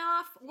cool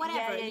enough,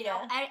 whatever,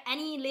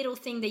 any little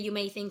thing that you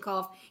may think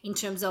of in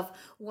terms of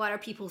what are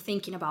people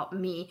thinking about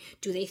me?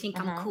 Do they think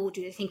I'm cool?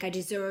 Do they think I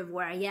deserve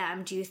where I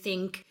am? Do you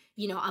think,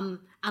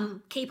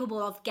 I'm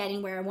capable of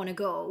getting where I want to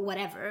go,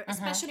 whatever,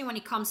 especially when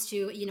it comes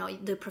to,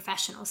 the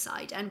professional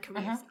side and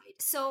career side.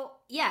 So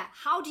yeah,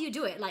 how do you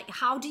do it? Like,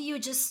 how do you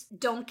just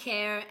don't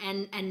care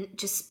and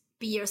just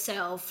be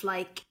yourself?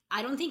 Like,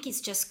 I don't think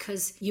it's just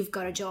because you've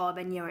got a job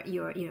and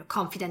you're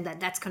confident that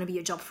that's going to be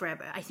your job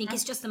forever. I think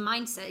it's just the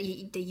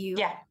mindset that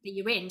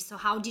you're in. So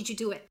how did you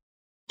do it?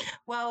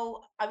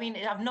 Well, I mean,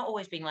 I've not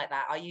always been like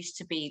that. I used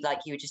to be like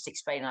you were just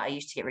explaining. I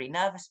used to get really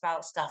nervous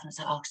about stuff, and it's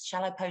like, oh,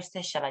 shall I post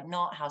this? Shall I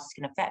not? How's this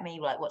going to affect me?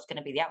 Like, what's going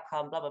to be the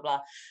outcome? Blah blah blah.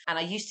 And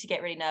I used to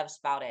get really nervous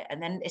about it,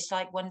 and then it's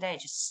like one day I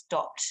just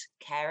stopped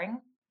caring.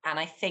 And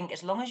I think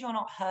as long as you're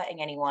not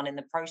hurting anyone in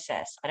the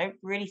process, I don't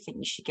really think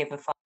you should give a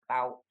fuck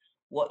about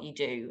what you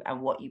do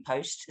and what you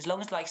post. As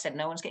long as, like I said,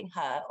 no one's getting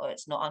hurt or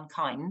it's not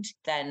unkind,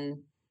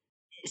 then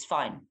it's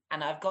fine.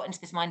 And I've got into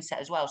this mindset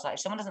as well. So like,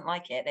 if someone doesn't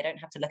like it, they don't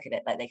have to look at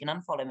it. Like, they can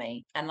unfollow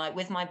me. And like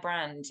with my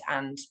brand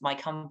and my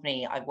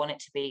company, I want it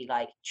to be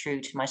like true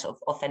to my sort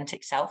of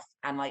authentic self.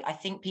 And like, I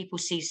think people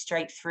see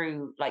straight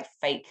through like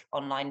fake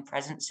online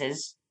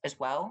presences as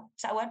well.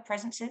 Is that a word?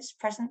 Presence?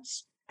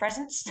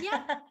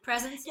 Yeah,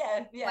 presence.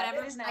 Yeah,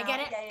 Whatever. it is now. I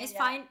get it. It's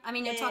fine. I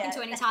mean, you're talking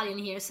to an Italian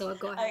here, so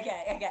go ahead.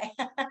 Okay.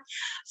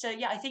 So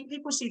yeah, I think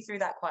people see through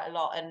that quite a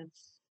lot. And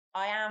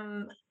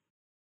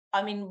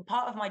I mean,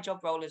 part of my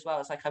job role as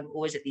well is like I'm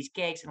always at these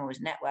gigs, I'm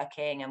always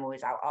networking, I'm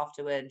always out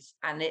afterwards,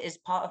 and it is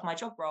part of my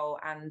job role.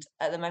 And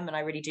at the moment, I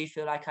really do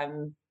feel like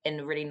I'm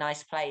in a really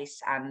nice place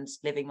and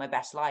living my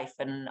best life,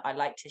 and I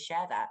like to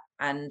share that.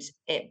 And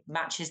it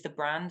matches the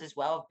brand as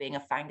well of being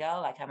a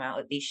fangirl. Like, I'm out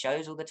at these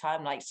shows all the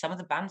time. Like, some of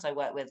the bands I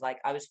work with, like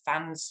I was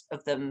fans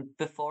of them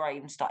before I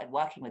even started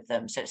working with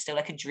them, so it's still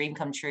like a dream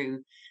come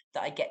true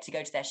that I get to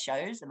go to their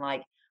shows. And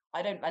like,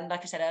 I don't, and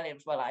like I said earlier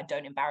as well, like, I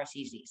don't embarrass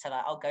easily. So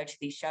like, I'll go to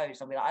these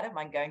shows and be like, I don't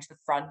mind going to the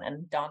front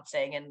and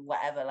dancing and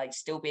whatever, like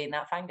still being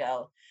that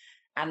fangirl.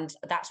 And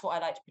that's what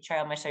I like to portray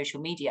on my social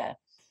media.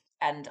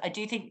 And I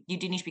do think you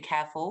do need to be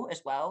careful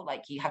as well.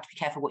 Like, you have to be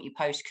careful what you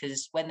post,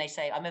 because when they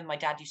say, I remember my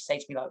dad used to say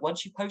to me, like,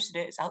 once you posted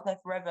it, it's out there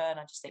forever. And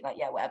I just think like,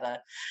 yeah, whatever.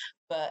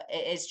 But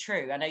it is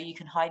true. I know you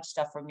can hide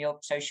stuff from your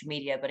social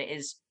media, but it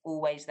is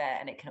always there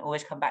and it can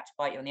always come back to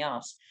bite you on the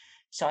ass.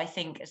 So I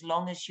think as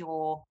long as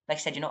you're, like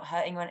I said, you're not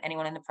hurting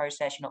anyone in the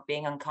process, you're not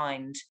being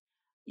unkind,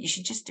 you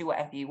should just do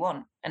whatever you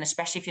want. And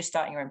especially if you're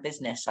starting your own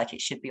business, like,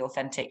 it should be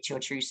authentic to your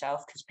true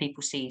self, because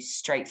people see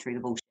straight through the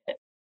bullshit.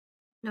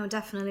 No,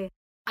 definitely.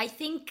 I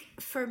think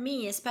for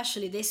me,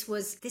 especially, this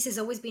has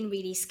always been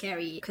really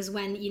scary, because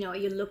when,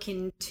 you're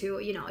looking to,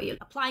 you're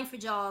applying for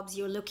jobs,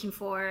 you're looking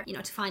for,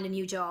 to find a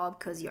new job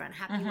because you're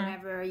unhappy,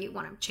 whatever, you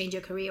want to change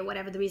your career,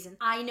 whatever the reason.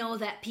 I know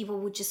that people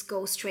would just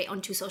go straight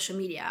onto social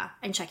media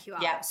and check you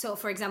out. Yeah. So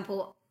for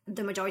example,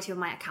 the majority of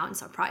my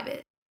accounts are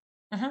private.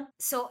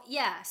 So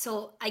yeah,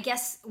 so I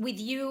guess with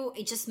you,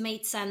 it just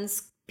made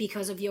sense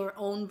because of your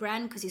own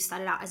brand, because you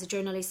started out as a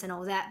journalist and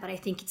all that. But I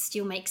think it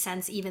still makes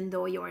sense even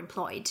though you're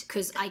employed,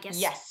 because I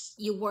guess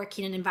you work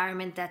in an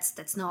environment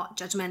that's not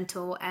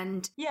judgmental.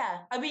 And yeah,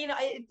 I mean,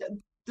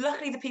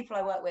 luckily the people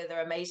I work with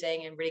are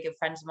amazing and really good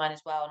friends of mine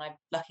as well. And I'm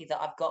lucky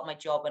that I've got my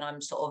job and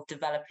I'm sort of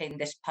developing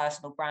this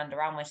personal brand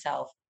around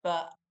myself.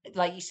 But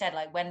like you said,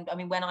 like when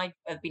I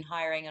have been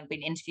hiring and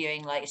been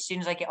interviewing, like as soon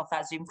as I get off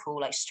that Zoom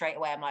call, like straight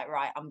away, I'm like,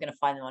 right, I'm going to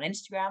find them on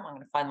Instagram. I'm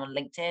going to find them on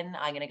LinkedIn.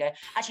 I'm going to go,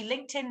 actually,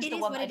 LinkedIn's the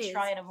one that I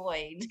try and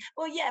avoid.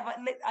 Well, yeah, but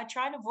I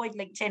try and avoid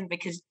LinkedIn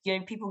because,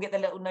 people get the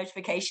little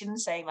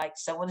notifications saying like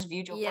someone's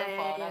viewed your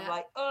profile. And I'm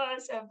like, oh,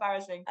 it's so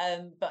embarrassing.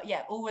 But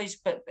yeah,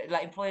 but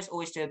like employers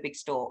always do a big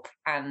stalk.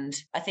 And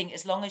I think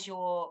as long as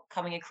you're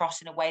coming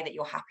across in a way that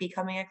you're happy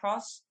coming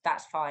across,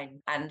 that's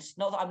fine. And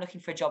not that I'm looking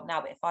for a job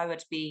now, but if I were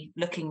to be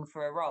looking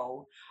for a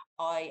role,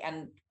 I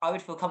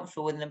would feel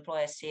comfortable with an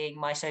employer seeing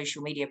my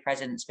social media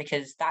presence,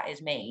 because that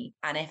is me.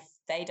 And if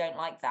they don't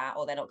like that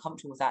or they're not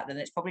comfortable with that, then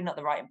it's probably not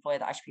the right employer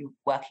that I should be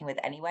working with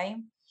anyway.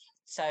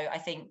 So I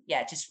think,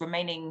 yeah, just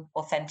remaining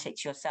authentic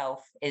to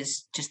yourself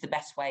is just the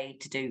best way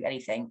to do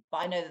anything. But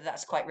I know that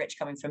that's quite rich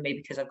coming from me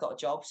because I've got a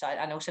job. So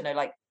and also know,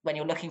 like, when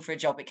you're looking for a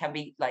job, it can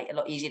be like a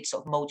lot easier to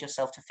sort of mold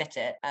yourself to fit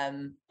it.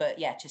 But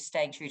yeah, just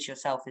staying true to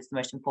yourself is the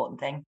most important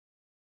thing.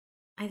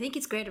 I think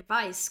it's great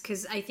advice,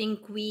 because I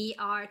think we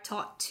are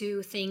taught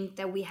to think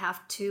that we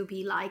have to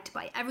be liked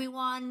by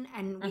everyone,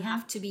 and we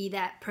have to be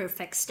that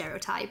perfect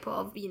stereotype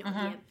of, the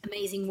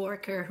amazing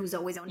worker who's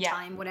always on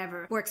time,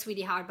 whatever, works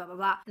really hard, blah, blah,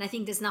 blah. And I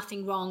think there's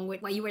nothing wrong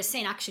with what you were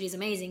saying. Actually is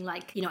amazing.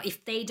 Like,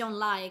 if they don't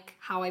like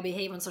how I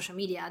behave on social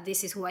media,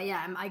 this is who I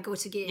am. I go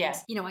to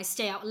gigs, I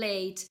stay out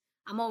late.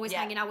 I'm always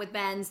hanging out with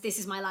bands. This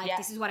is my life.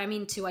 This is what I'm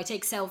into. I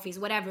take selfies,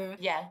 whatever.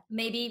 Yeah.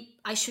 Maybe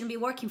I shouldn't be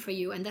working for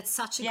you. And that's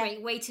such a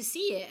great way to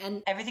see it.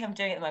 And everything I'm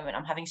doing at the moment,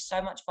 I'm having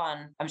so much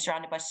fun. I'm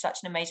surrounded by such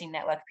an amazing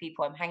network of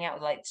people. I'm hanging out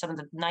with like some of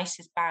the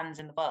nicest bands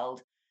in the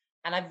world.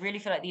 And I really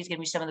feel like these are going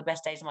to be some of the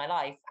best days of my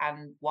life.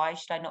 And why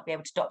should I not be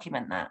able to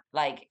document that?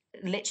 Like,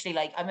 literally,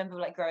 like, I remember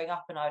like growing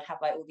up and I would have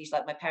like all these,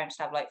 like, my parents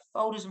would have like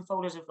folders and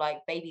folders of like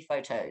baby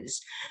photos,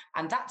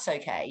 and that's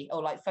okay.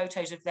 Or like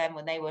photos of them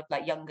when they were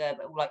like younger,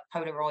 but like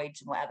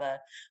Polaroids and whatever.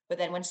 But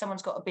then when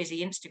someone's got a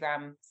busy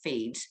Instagram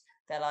feed,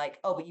 they're like,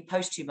 oh, but you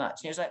post too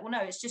much. And it was like, well,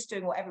 no, it's just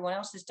doing what everyone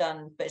else has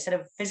done, but instead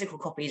of physical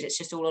copies, it's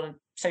just all on a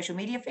social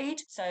media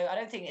feed. So I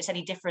don't think it's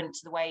any different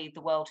to the way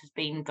the world has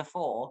been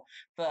before.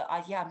 But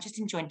I'm just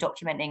enjoying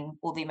documenting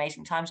all the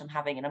amazing times I'm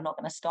having, and I'm not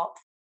going to stop.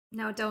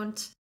 No,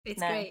 don't. It's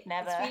No, great.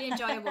 never. It's really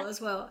enjoyable as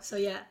well. So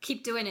yeah,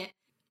 keep doing it.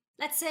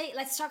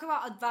 Let's talk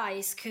about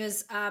advice,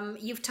 because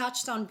you've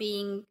touched on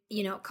being,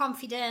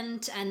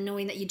 confident and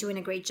knowing that you're doing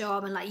a great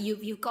job, and like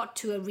you've got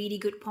to a really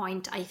good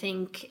point, I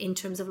think, in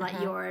terms of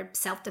like your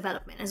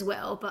self-development as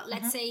well. But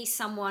let's say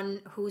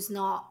someone who's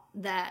not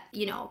that,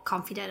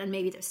 confident, and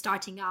maybe they're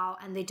starting out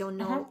and they don't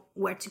know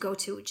where to go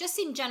to, just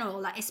in general,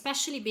 like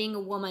especially being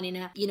a woman in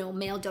a,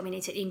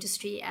 male-dominated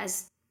industry,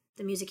 as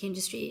the music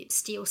industry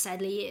still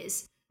sadly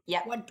is.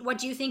 Yeah. What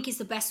do you think is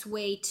the best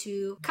way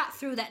to cut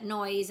through that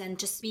noise and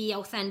just be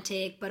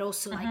authentic, but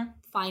also like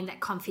find that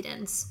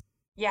confidence?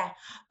 Yeah.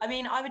 I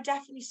mean, I would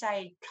definitely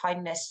say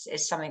kindness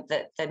is something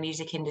that the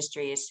music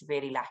industry is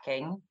severely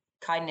lacking.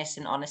 Kindness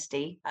and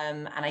honesty.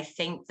 And I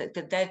think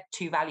that they're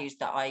two values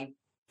that I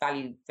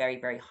value very,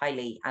 very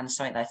highly, and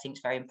something that I think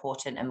is very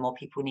important and more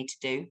people need to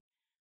do.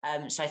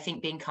 So I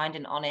think being kind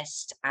and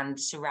honest, and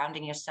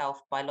surrounding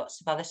yourself by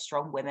lots of other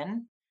strong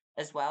women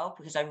as well,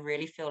 because I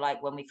really feel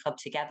like when we club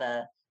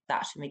together,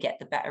 that's when we get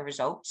the better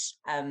results.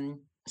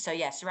 So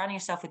yeah, surrounding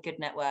yourself with good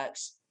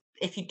networks.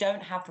 If you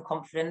don't have the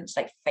confidence,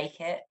 like fake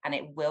it, and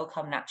it will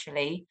come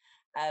naturally.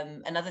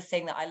 Another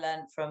thing that I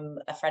learned from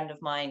a friend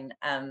of mine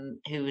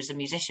who was a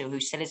musician,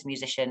 who still is a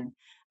musician,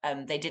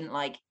 they didn't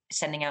like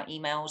sending out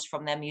emails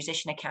from their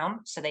musician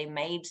account. So they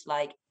made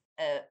like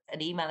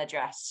an email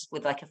address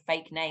with like a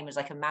fake name as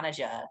like a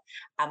manager,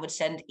 and would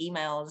send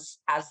emails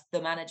as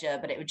the manager,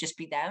 but it would just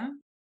be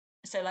them.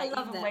 So like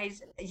even that. ways,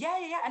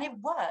 and it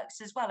works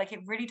as well. Like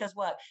it really does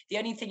work. The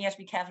only thing you have to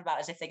be careful about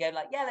is if they go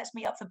like, yeah, let's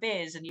meet up for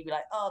beers, and you'd be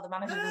like, oh, the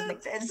manager doesn't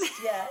exist.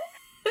 Yeah.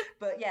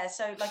 But yeah,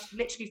 so like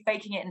literally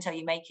faking it until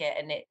you make it,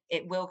 and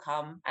it will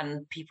come.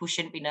 And people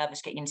shouldn't be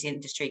nervous getting into the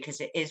industry,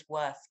 because it is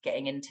worth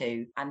getting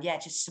into. And yeah,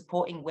 just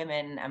supporting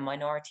women and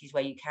minorities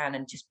where you can,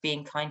 and just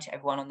being kind to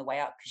everyone on the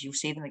way up, because you'll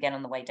see them again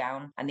on the way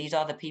down. And these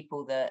are the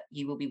people that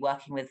you will be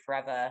working with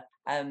forever.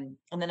 And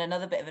then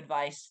another bit of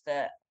advice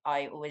that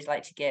I always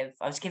like to give,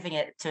 I was giving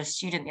it to a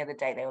student the other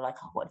day. They were like,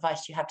 oh, what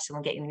advice do you have to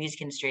someone getting in the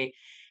music industry?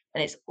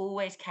 And it's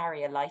always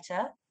carry a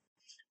lighter,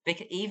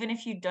 because even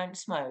if you don't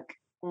smoke,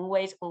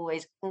 always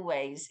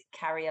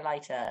carry a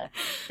lighter,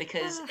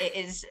 because it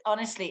is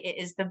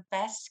the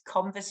best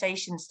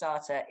conversation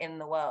starter in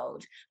the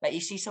world. Like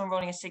you see someone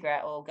rolling a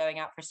cigarette or going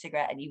out for a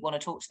cigarette, and you want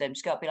to talk to them,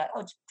 just go up, be like,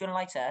 oh, do you want a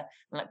lighter?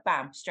 And like,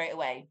 bam, straight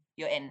away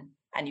you're in,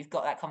 and you've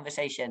got that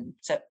conversation.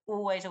 So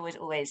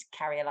always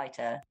carry a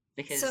lighter,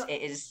 because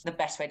it is the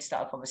best way to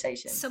start a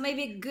conversation. So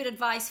maybe good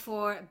advice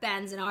for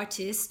bands and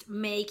artists: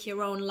 make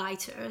your own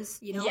lighters,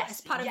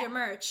 as part of your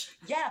merch.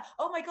 Yeah.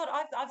 Oh my God,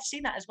 I've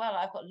seen that as well.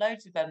 I've got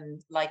loads of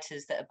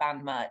lighters that are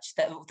band merch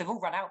that they've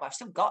all run out, but I've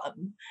still got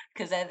them,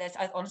 because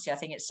honestly, I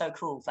think it's so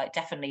cool. Like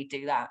definitely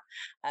do that.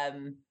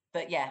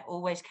 But yeah,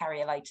 always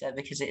carry a lighter,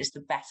 because it is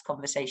the best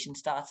conversation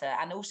starter.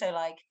 And also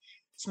like,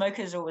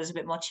 smokers are always a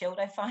bit more chilled,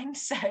 I find.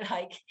 So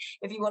like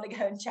if you want to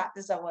go and chat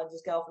to someone,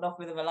 just go off and off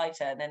with them a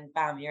lighter, and then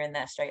bam, you're in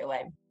there straight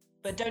away.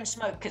 But don't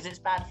smoke, because it's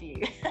bad for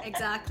you.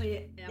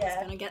 Exactly.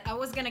 I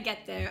was gonna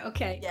get there.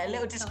 Okay. Yeah, a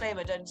little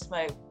disclaimer, don't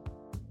smoke.